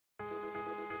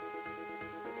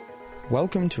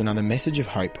Welcome to another message of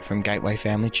hope from Gateway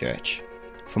Family Church.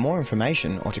 For more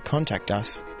information or to contact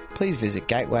us, please visit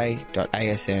gateway.asn.au.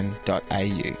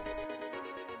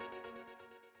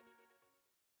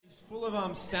 He's full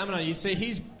of stamina. You see,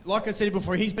 he's, like I said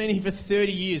before, he's been here for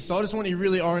 30 years. So I just want to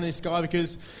really honour this guy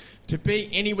because to be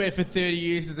anywhere for 30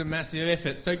 years is a massive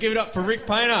effort. So give it up for Rick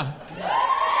Painter.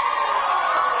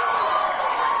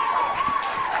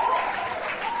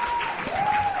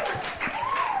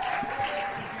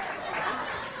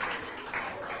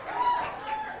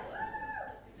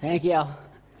 Thank you. Just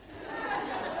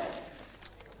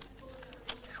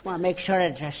want to make sure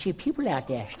that I see people out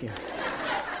there still.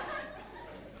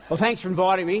 Well, thanks for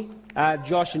inviting me,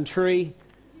 Josh and Tree,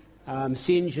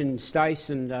 Singe and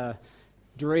Stace and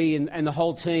Dree and the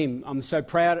whole team. I'm so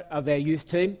proud of our youth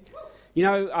team. You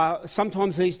know,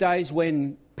 sometimes these days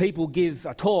when people give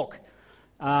a talk,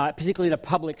 particularly in a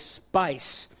public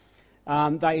space,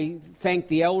 they thank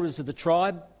the elders of the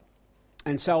tribe.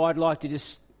 And so I'd like to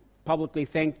just publicly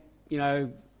thank, you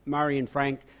know, Murray and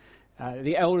Frank,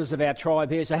 the elders of our tribe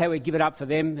here. So how we give it up for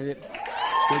them. Good.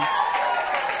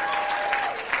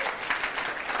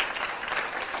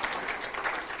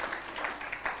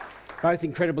 Both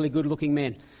incredibly good-looking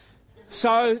men.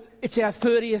 So it's our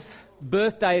 30th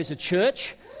birthday as a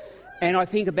church, and I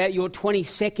think about your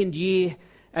 22nd year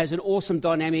as an awesome,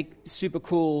 dynamic, super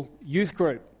cool youth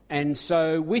group. And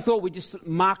so we thought we'd just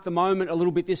mark the moment a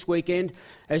little bit this weekend.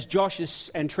 As Josh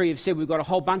and Tree have said, we've got a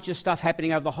whole bunch of stuff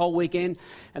happening over the whole weekend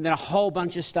and then a whole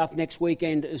bunch of stuff next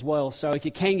weekend as well. So if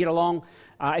you can get along,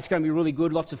 it's going to be really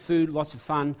good, lots of food, lots of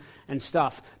fun and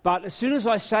stuff. But as soon as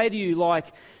I say to you,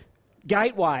 like,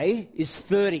 Gateway is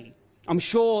 30, I'm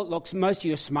sure, look, most of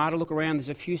you are smarter. Look around, there's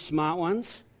a few smart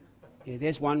ones. Yeah,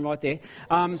 there's one right there.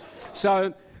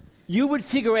 So you would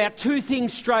figure out two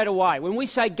things straight away. When we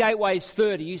say Gateway is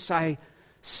 30, you say,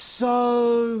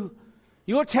 so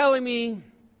you're telling me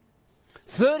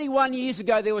 31 years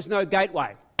ago there was no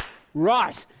Gateway.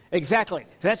 Right, exactly.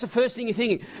 That's the first thing you're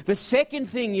thinking. The second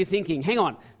thing you're thinking, hang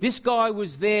on, this guy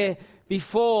was there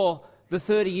before the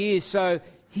 30 years, so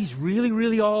he's really,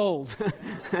 really old.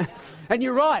 And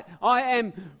you're right, I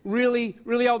am really,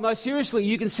 really old. No, seriously,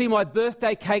 you can see my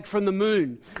birthday cake from the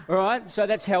moon, all right? So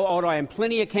that's how old I am.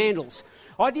 Plenty of candles.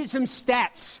 I did some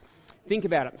stats. Think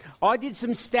about it. I did some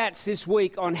stats this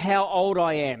week on how old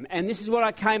I am, and this is what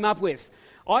I came up with.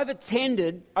 I've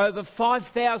attended over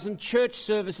 5,000 church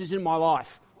services in my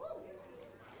life.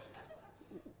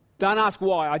 Don't ask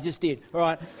why, I just did, all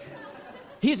right?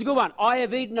 Here's a good one. I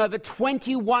have eaten over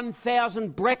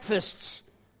 21,000 breakfasts.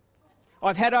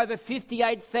 I've had over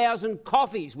 58,000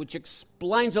 coffees, which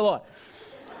explains a lot.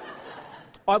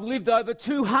 I've lived over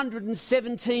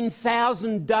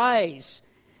 217,000 days.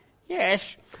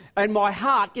 Yes. And my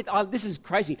heart, this is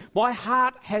crazy, my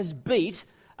heart has beat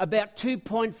about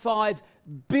 2.5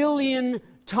 billion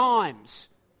times.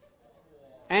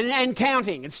 And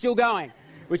counting. It's still going,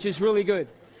 which is really good.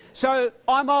 So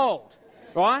I'm old,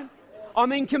 right? I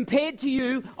mean, compared to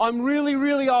you, I'm really,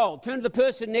 really old. Turn to the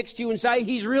person next to you and say,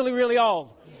 he's really, really old.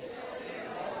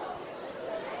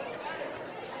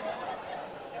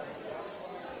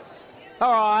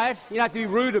 All right, you don't have to be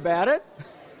rude about it.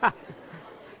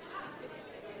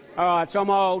 All right, so I'm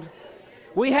old.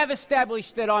 We have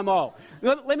established that I'm old.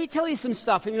 Let me tell you some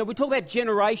stuff. You know, we talk about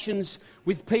generations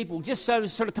with people, just so to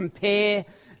sort of compare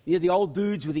the old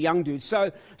dudes with the young dudes.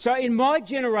 So in my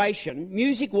generation,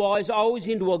 music-wise, I was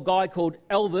into a guy called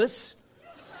Elvis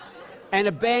and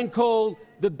a band called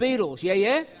the Beatles.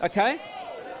 Yeah? Okay.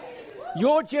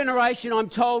 Your generation, I'm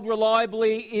told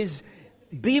reliably, is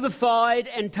Bieberfied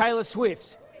and Taylor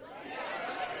Swift.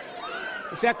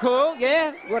 Is that cool?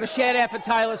 Yeah? We've got a shout-out for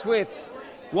Taylor Swift.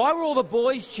 Why were all the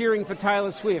boys cheering for Taylor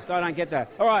Swift? I don't get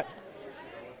that. All right.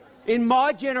 In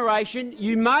my generation,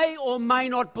 you may or may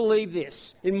not believe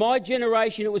this. In my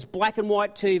generation, it was black and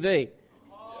white TV.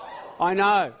 I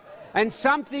know. And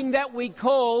something that we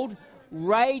called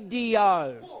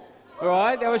radio. All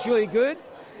right, that was really good.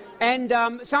 And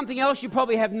something else you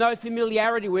probably have no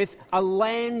familiarity with, a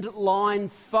landline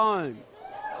phone.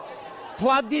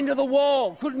 Plugged into the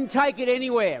wall, couldn't take it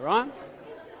anywhere, right?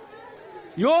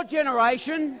 Your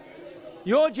generation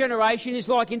is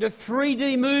like into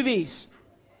 3D movies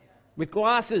with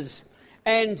glasses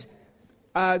and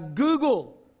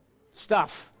Google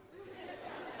stuff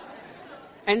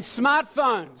and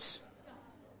smartphones.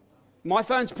 My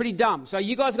phone's pretty dumb, so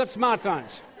you guys got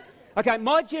smartphones. Okay,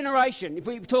 my generation, if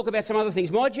we talk about some other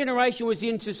things, my generation was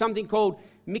into something called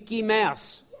Mickey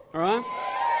Mouse, all right?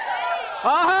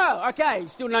 Oh, okay,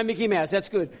 still no Mickey Mouse, that's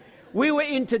good. We were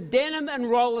into denim and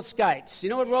roller skates. You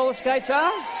know what roller skates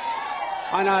are?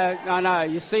 I know.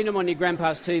 You've seen them on your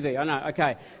grandpa's TV. I know,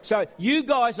 okay. So you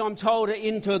guys, I'm told, are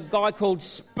into a guy called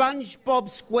SpongeBob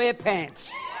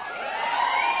SquarePants.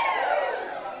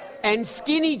 And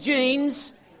skinny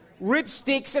jeans,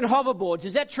 ripsticks and hoverboards.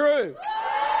 Is that true?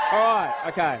 All right,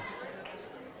 okay.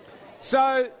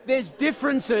 So there's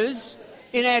differences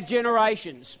in our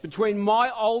generations between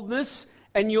my oldness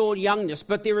and your youngness.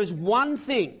 But there is one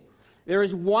thing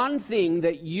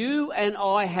that you and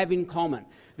I have in common.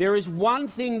 There is one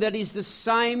thing that is the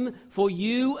same for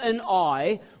you and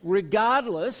I,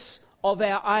 regardless of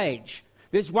our age.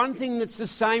 There's one thing that's the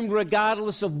same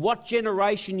regardless of what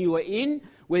generation you are in,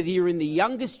 whether you're in the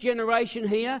youngest generation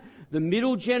here, the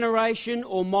middle generation,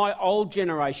 or my old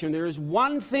generation. There is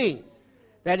one thing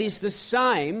that is the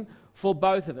same for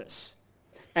both of us,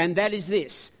 and that is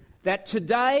this, that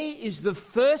today is the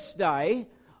first day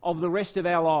of the rest of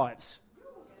our lives.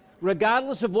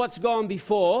 Regardless of what's gone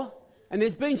before, and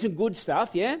there's been some good stuff,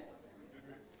 yeah?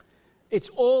 It's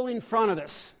all in front of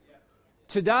us.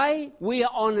 Today, we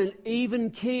are on an even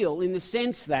keel in the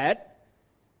sense that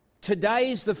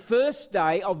today is the first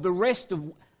day of the rest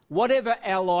of whatever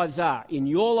our lives are, in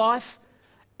your life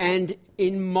and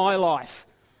in my life.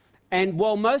 And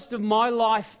while most of my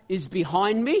life is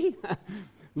behind me,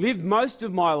 lived most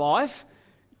of my life,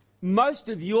 most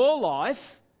of your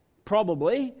life,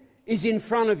 probably, is in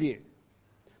front of you.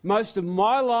 Most of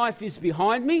my life is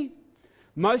behind me.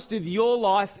 Most of your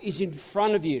life is in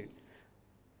front of you.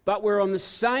 But we're on the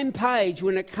same page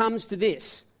when it comes to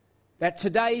this, that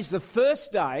today is the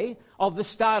first day of the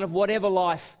start of whatever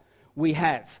life we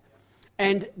have.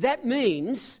 And that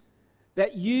means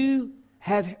that you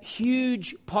have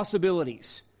huge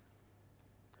possibilities.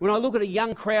 When I look at a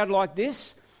young crowd like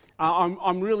this,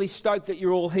 I'm really stoked that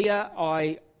you're all here.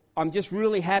 I'm just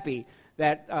really happy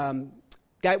that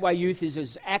Gateway Youth is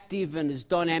as active and as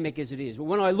dynamic as it is. But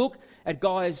when I look at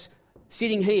guys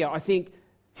sitting here, I think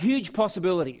huge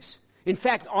possibilities. In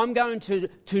fact, I'm going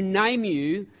to name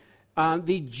you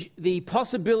the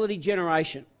possibility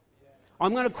generation.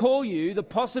 I'm going to call you the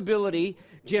possibility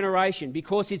generation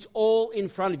because it's all in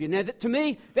front of you. Now, to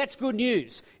me, that's good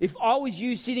news. If I was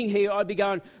you sitting here, I'd be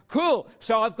going, cool,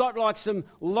 so I've got like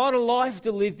lot of life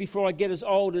to live before I get as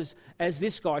old as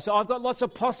this guy. So I've got lots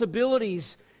of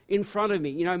possibilities in front of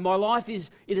me. You know, my life is,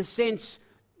 in a sense,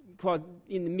 quite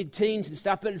in the mid-teens and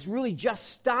stuff, but it's really just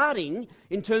starting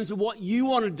in terms of what you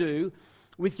want to do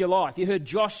with your life. You heard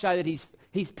Josh say that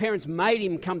his parents made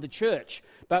him come to church,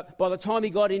 but by the time he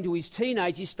got into his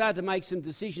teenage, he started to make some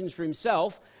decisions for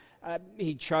himself.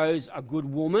 He chose a good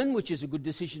woman, which is a good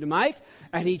decision to make,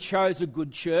 and he chose a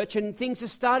good church, and things are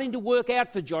starting to work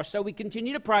out for Josh, so we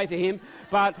continue to pray for him,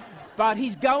 but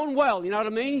he's going well, you know what I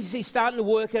mean? He's starting to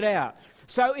work it out.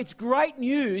 So it's great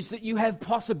news that you have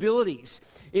possibilities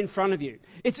in front of you.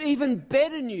 It's even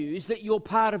better news that you're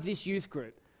part of this youth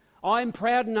group. I'm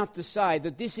proud enough to say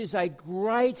that this is a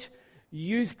great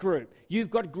youth group.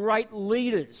 You've got great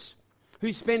leaders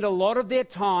who spend a lot of their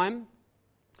time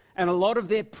and a lot of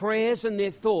their prayers and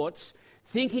their thoughts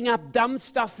thinking up dumb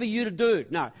stuff for you to do.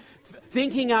 No,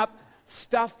 thinking up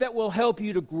stuff that will help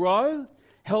you to grow,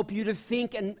 help you to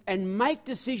think and make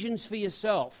decisions for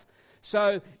yourself.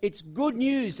 So it's good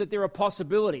news that there are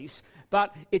possibilities,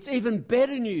 but it's even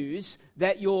better news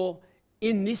that you're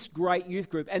in this great youth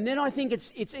group. And then I think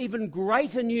it's even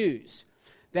greater news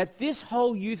that this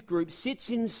whole youth group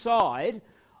sits inside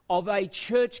of a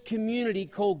church community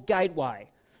called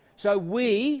Gateway. So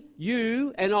we,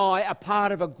 you and I, are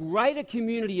part of a greater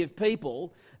community of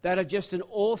people that are just an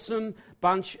awesome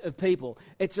bunch of people.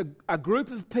 It's a group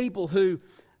of people who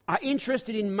are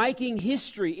interested in making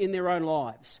history in their own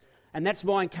lives. And that's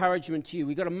my encouragement to you.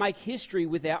 We've got to make history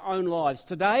with our own lives.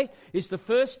 Today is the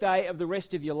first day of the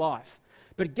rest of your life.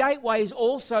 But Gateway is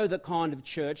also the kind of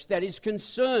church that is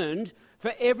concerned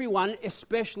for everyone,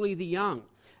 especially the young.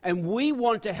 And we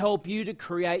want to help you to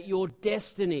create your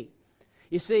destiny.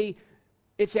 You see,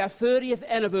 it's our 30th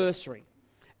anniversary.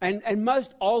 And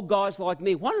most old guys like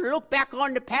me want to look back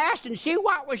on the past and see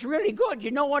what was really good.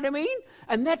 You know what I mean?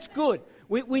 And that's good.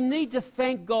 We need to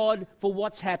thank God for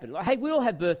what's happened. Like, hey, we all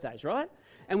have birthdays, right?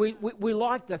 And we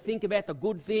like to think about the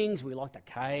good things. We like the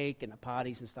cake and the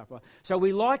parties and stuff, right? So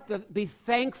we like to be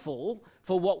thankful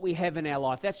for what we have in our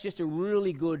life. That's just a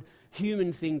really good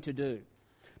human thing to do.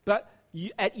 But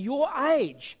at your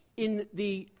age, in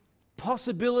the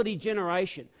possibility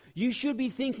generation, you should be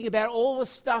thinking about all the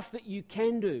stuff that you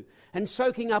can do and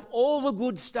soaking up all the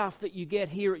good stuff that you get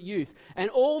here at youth and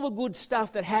all the good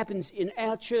stuff that happens in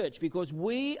our church, because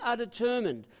we are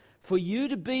determined for you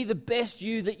to be the best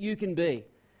you that you can be.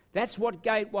 That's what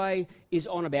Gateway is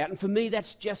on about. And for me,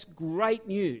 that's just great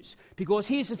news. Because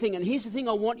here's the thing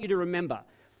I want you to remember.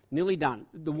 Nearly done.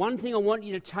 The one thing I want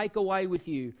you to take away with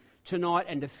you tonight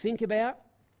and to think about,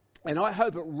 and I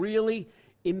hope it really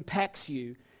impacts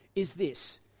you, is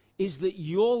that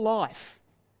your life,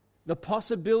 the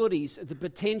possibilities, the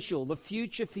potential, the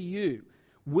future for you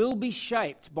will be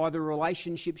shaped by the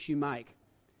relationships you make.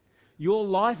 Your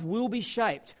life will be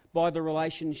shaped by the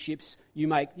relationships you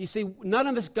make. You see, none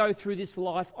of us go through this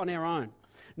life on our own.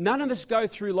 None of us go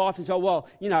through life and say, well,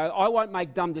 I won't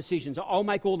make dumb decisions. I'll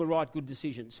make all the right good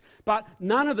decisions. But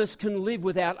none of us can live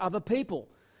without other people.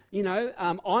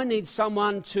 I need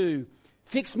someone to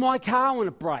fix my car when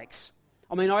it breaks.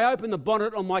 I open the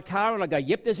bonnet on my car and I go,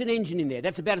 yep, there's an engine in there.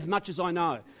 That's about as much as I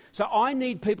know. So I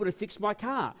need people to fix my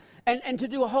car and to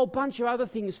do a whole bunch of other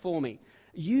things for me.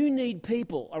 You need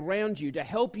people around you to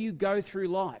help you go through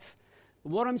life.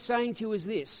 What I'm saying to you is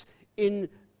this: in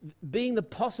being the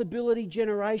possibility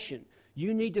generation,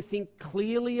 you need to think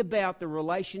clearly about the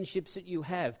relationships that you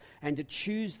have and to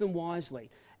choose them wisely.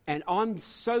 And I'm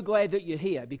so glad that you're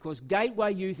here, because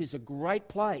Gateway Youth is a great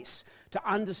place to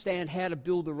understand how to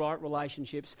build the right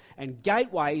relationships. And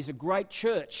Gateway is a great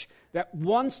church that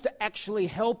wants to actually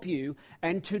help you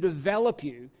and to develop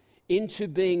you into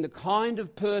being the kind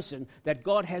of person that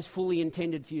God has fully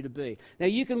intended for you to be. Now,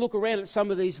 you can look around at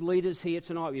some of these leaders here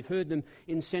tonight. We've heard them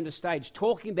in centre stage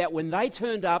talking about when they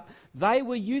turned up, they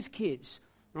were youth kids.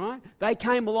 Right? They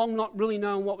came along not really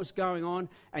knowing what was going on,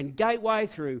 and Gateway,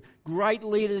 through great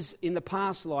leaders in the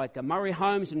past like Murray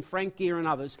Holmes and Frank Gear and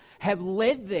others, have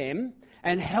led them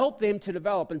and helped them to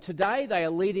develop. And today they are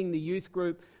leading the youth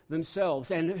group themselves.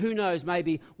 And who knows,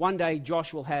 maybe one day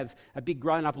Josh will have a big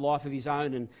grown-up life of his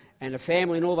own and a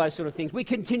family and all those sort of things. We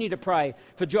continue to pray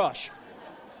for Josh.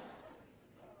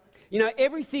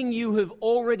 Everything you have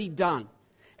already done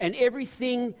and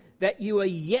everything that you are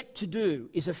yet to do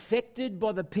is affected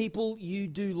by the people you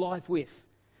do life with.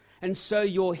 And so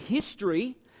your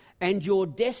history and your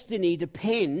destiny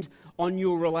depend on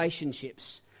your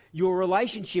relationships. Your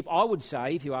relationship, I would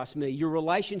say, if you ask me, your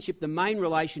relationship, the main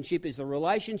relationship, is the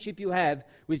relationship you have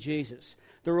with Jesus.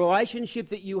 The relationship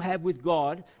that you have with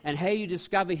God and how you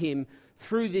discover Him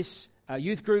through this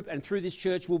youth group and through this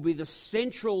church will be the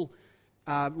central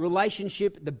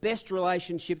relationship, the best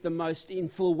relationship, the most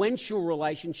influential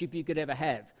relationship you could ever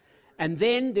have. And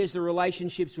then there's the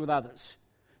relationships with others.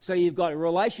 So you've got a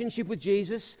relationship with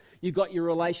Jesus, you've got your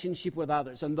relationship with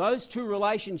others. And those two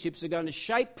relationships are going to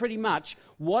shape pretty much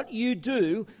what you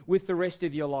do with the rest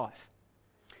of your life.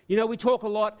 We talk a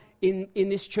lot in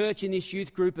this church, in this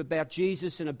youth group, about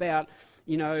Jesus and about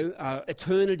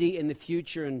eternity in the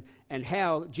future and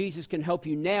how Jesus can help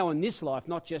you now in this life,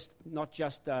 not just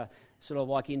sort of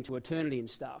like into eternity and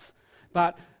stuff.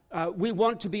 But we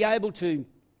want to be able to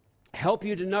help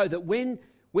you to know that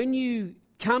when you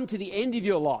come to the end of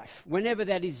your life, whenever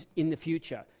that is in the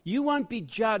future, you won't be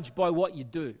judged by what you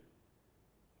do.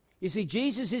 You see,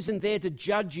 Jesus isn't there to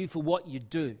judge you for what you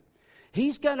do.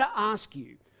 He's going to ask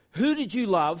you, who did you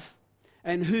love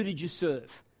and who did you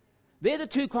serve? They're the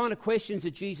two kind of questions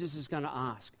that Jesus is going to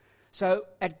ask. So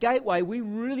at Gateway, we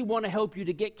really want to help you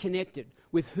to get connected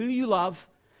with who you love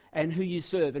and who you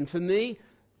serve. And for me,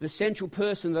 the central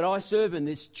person that I serve and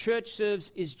this church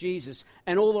serves is Jesus,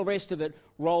 and all the rest of it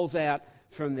rolls out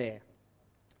from there.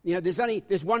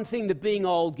 There's one thing that being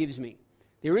old gives me.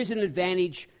 There is an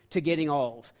advantage to getting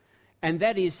old, and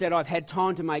that is that I've had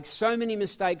time to make so many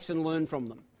mistakes and learn from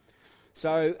them.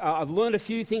 So I've learned a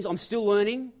few things. I'm still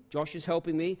learning. Josh is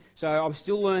helping me. So I'm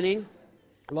still learning.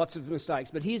 Lots of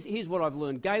mistakes. But here's what I've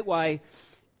learned. Gateway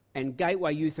and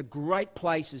Gateway Youth are great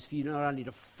places for you not only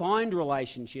to find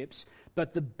relationships,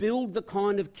 but to build the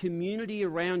kind of community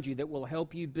around you that will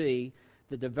help you be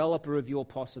the developer of your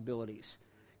possibilities.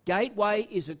 Gateway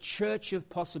is a church of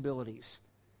possibilities.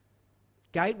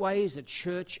 Gateway is a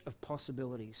church of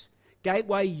possibilities.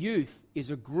 Gateway Youth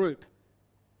is a group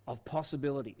of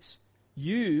possibilities.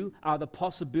 You are the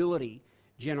possibility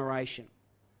generation.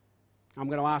 I'm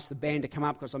going to ask the band to come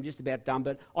up because I'm just about done,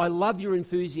 but I love your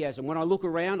enthusiasm. When I look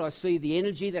around, I see the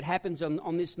energy that happens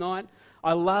on this night.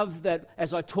 I love that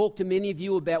as I talk to many of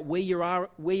you about where you are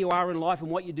in life and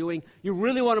what you're doing, you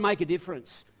really want to make a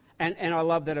difference. And I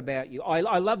love that about you.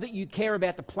 I love that you care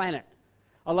about the planet.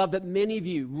 I love that many of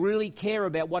you really care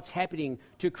about what's happening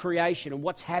to creation and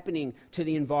what's happening to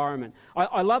the environment.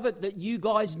 I love it that you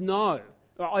guys know.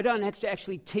 I don't have to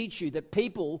actually teach you that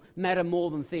people matter more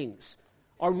than things.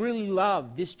 I really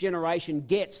love this generation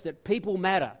gets that people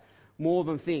matter more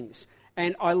than things.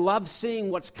 And I love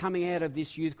seeing what's coming out of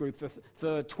this youth group.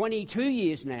 For 22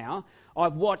 years now,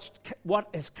 I've watched what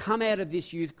has come out of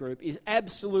this youth group is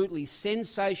absolutely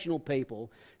sensational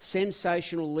people,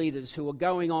 sensational leaders who are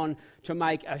going on to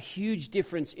make a huge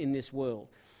difference in this world.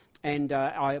 And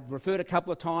I've referred a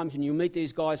couple of times, and you'll meet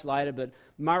these guys later, but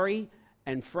Murray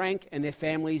and Frank and their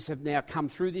families have now come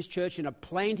through this church and are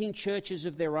planting churches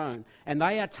of their own. And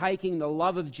they are taking the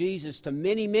love of Jesus to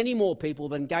many, many more people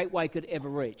than Gateway could ever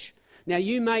reach. Now,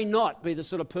 you may not be the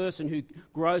sort of person who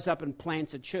grows up and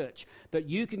plants a church, but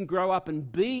you can grow up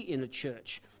and be in a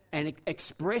church and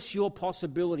express your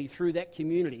possibility through that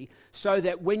community so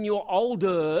that when you're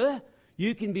older,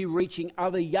 you can be reaching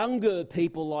other younger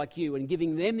people like you and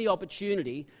giving them the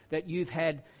opportunity that you've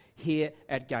had here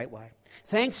at Gateway.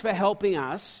 Thanks for helping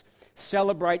us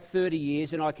celebrate 30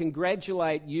 years, and I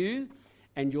congratulate you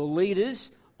and your leaders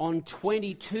on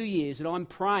 22 years, and I'm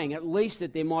praying at least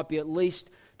that there might be at least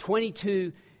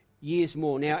 22 years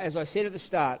more. Now, as I said at the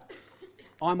start,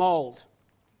 I'm old,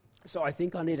 so I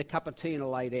think I need a cup of tea and a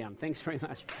lay down. Thanks very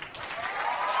much.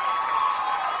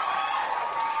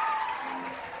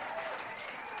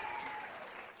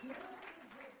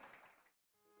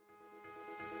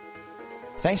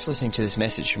 Thanks for listening to this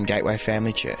message from Gateway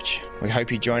Family Church. We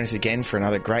hope you join us again for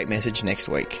another great message next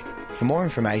week. For more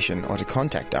information or to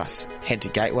contact us, head to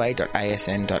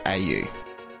gateway.asn.au.